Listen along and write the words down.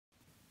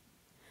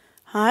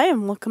Hi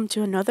and welcome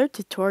to another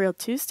Tutorial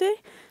Tuesday.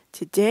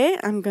 Today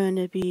I'm going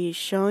to be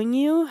showing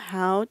you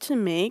how to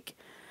make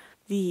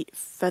the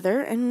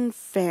feather and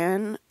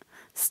fan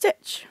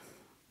stitch,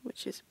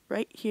 which is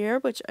right here,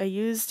 which I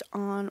used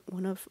on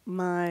one of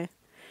my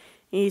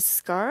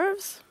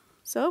scarves.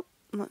 So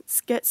let's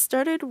get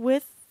started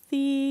with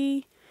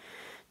the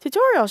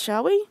tutorial,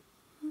 shall we?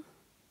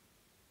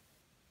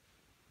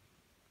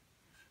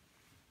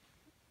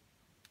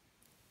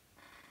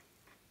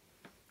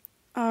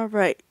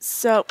 Alright,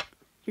 so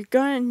you're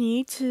going to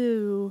need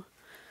to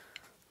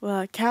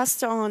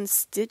cast on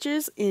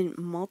stitches in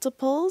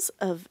multiples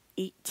of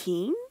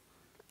 18.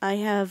 I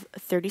have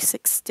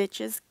 36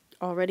 stitches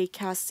already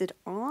casted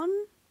on.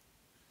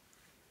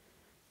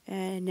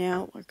 And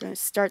now we're going to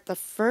start the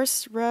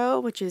first row,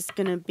 which is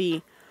going to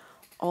be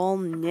all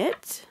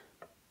knit.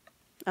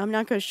 I'm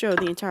not going to show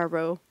the entire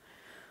row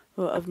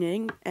of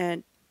knitting.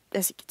 And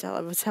as you can tell,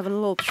 I was having a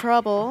little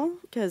trouble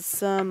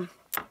because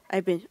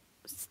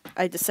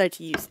I decided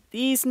to use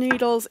these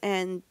needles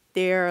and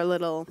they're a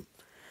little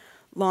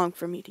long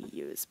for me to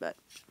use. But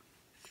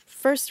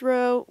first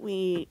row,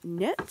 we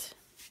knit.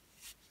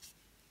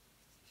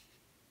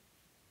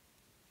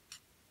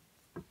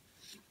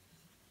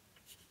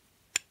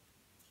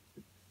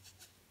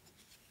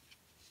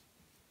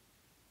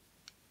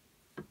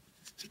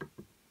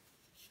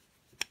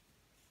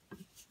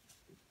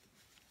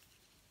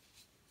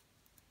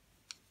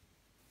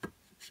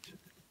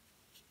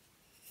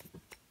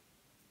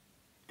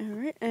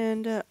 Alright,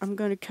 and I'm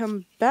going to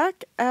come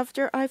back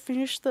after I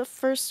finish the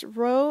first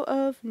row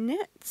of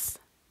knits.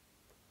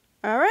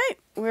 Alright,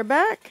 we're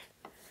back.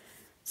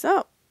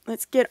 So,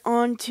 let's get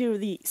on to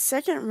the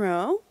second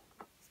row,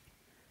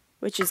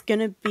 which is going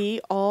to be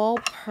all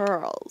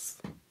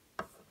purls.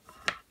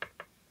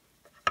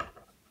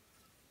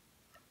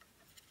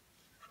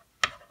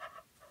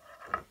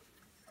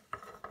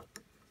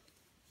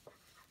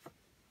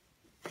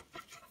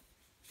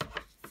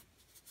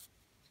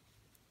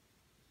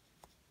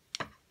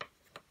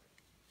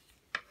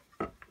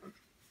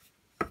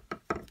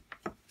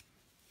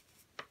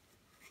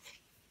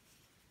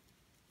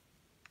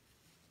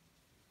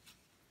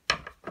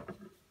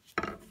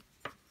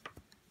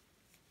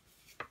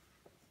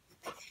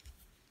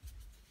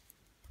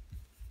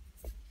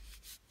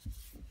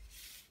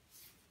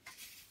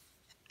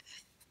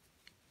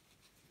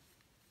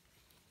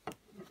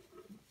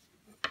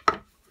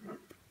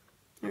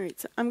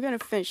 Alright, so I'm going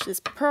to finish this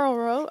purl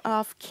row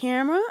off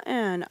camera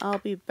and I'll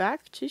be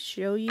back to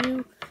show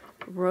you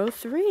row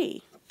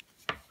 3.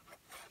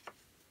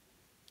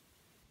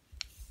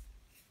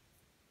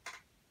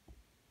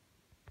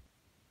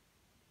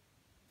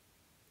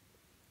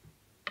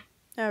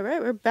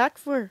 Alright, we're back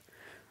for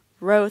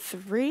row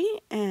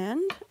 3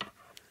 and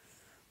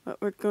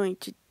what we're going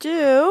to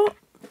do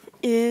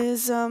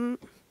is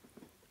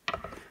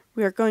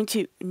we are going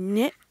to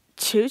knit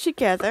 2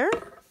 together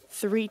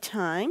 3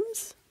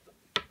 times.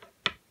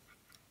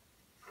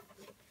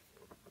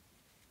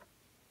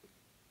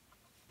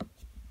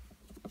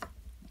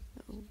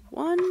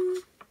 1,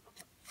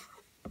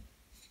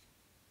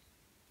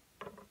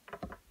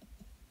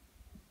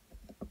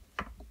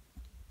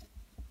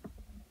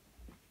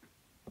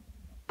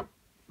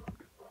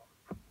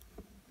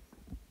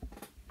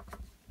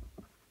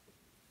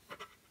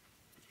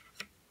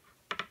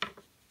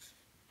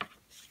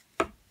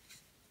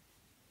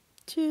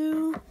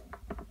 2,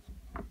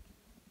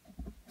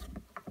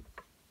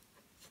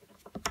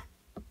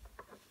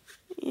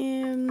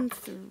 and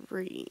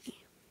 3.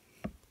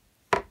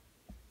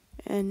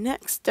 And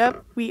next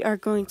up, we are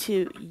going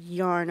to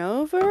yarn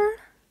over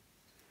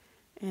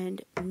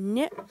and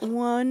knit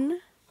 1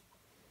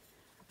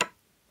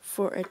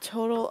 for a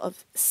total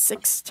of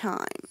 6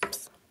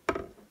 times.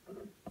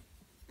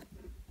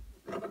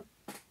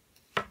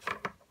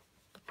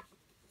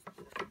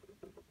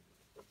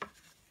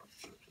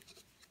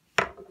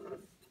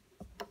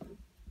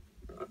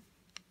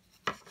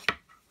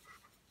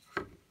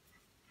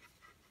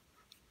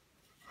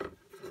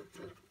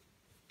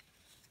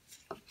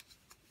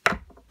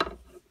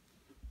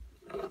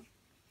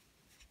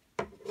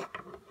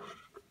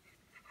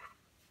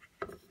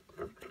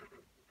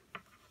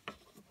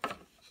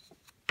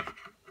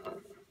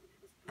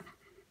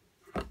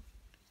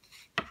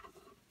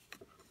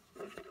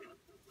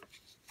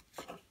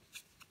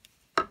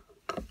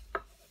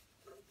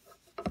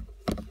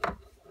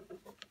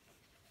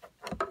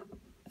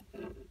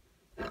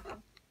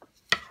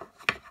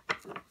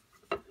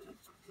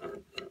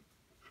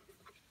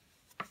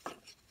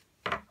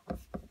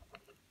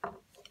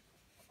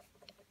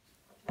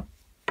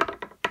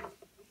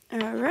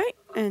 Alright,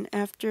 and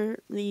after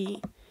the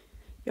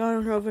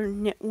yarn over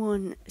knit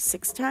 1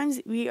 6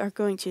 times, we are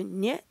going to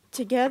knit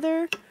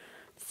together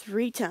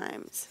 3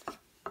 times.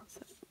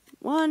 So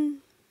 1,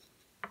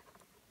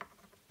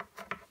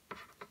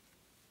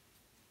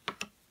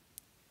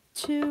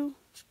 2,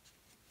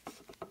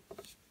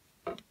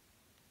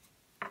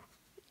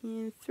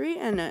 and 3,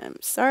 and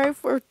I'm sorry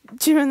for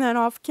doing that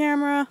off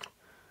camera.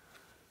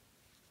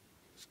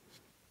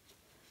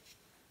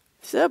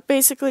 So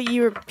basically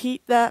you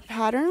repeat that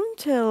pattern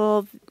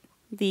till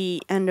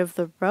the end of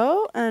the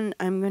row, and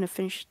I'm going to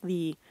finish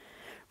the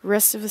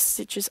rest of the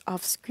stitches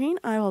off screen.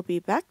 I will be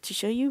back to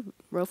show you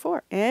row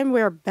 4. And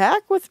we're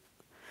back with,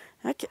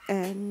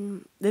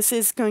 and this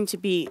is going to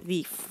be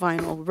the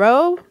final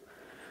row,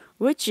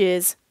 which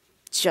is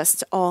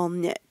just all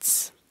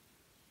knits.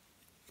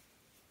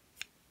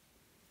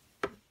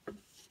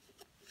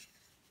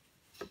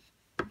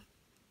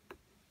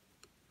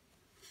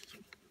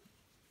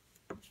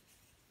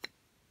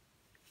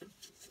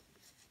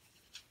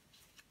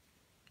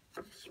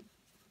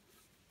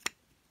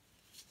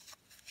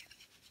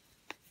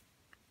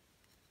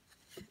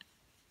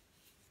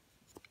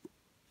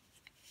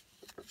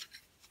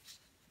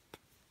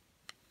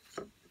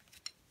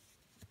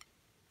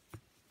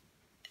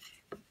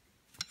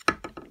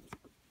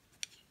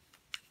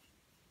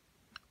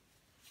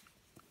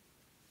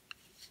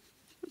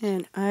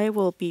 And I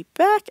will be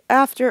back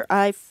after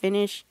I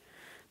finish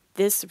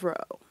this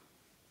row.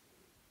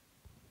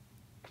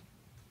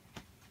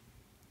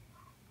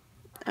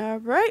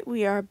 Alright,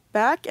 we are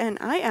back, and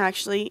I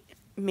actually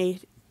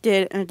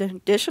did an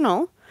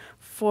additional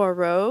 4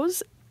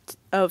 rows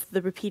of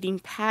the repeating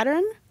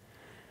pattern.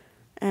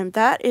 And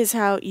that is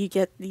how you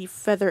get the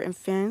feather and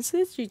fan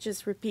stitch. You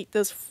just repeat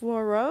those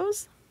 4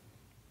 rows.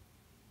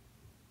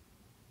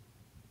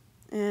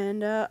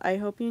 And I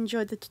hope you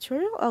enjoyed the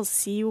tutorial. I'll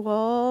see you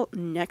all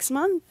next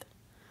month.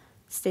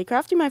 Stay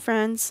crafty, my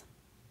friends.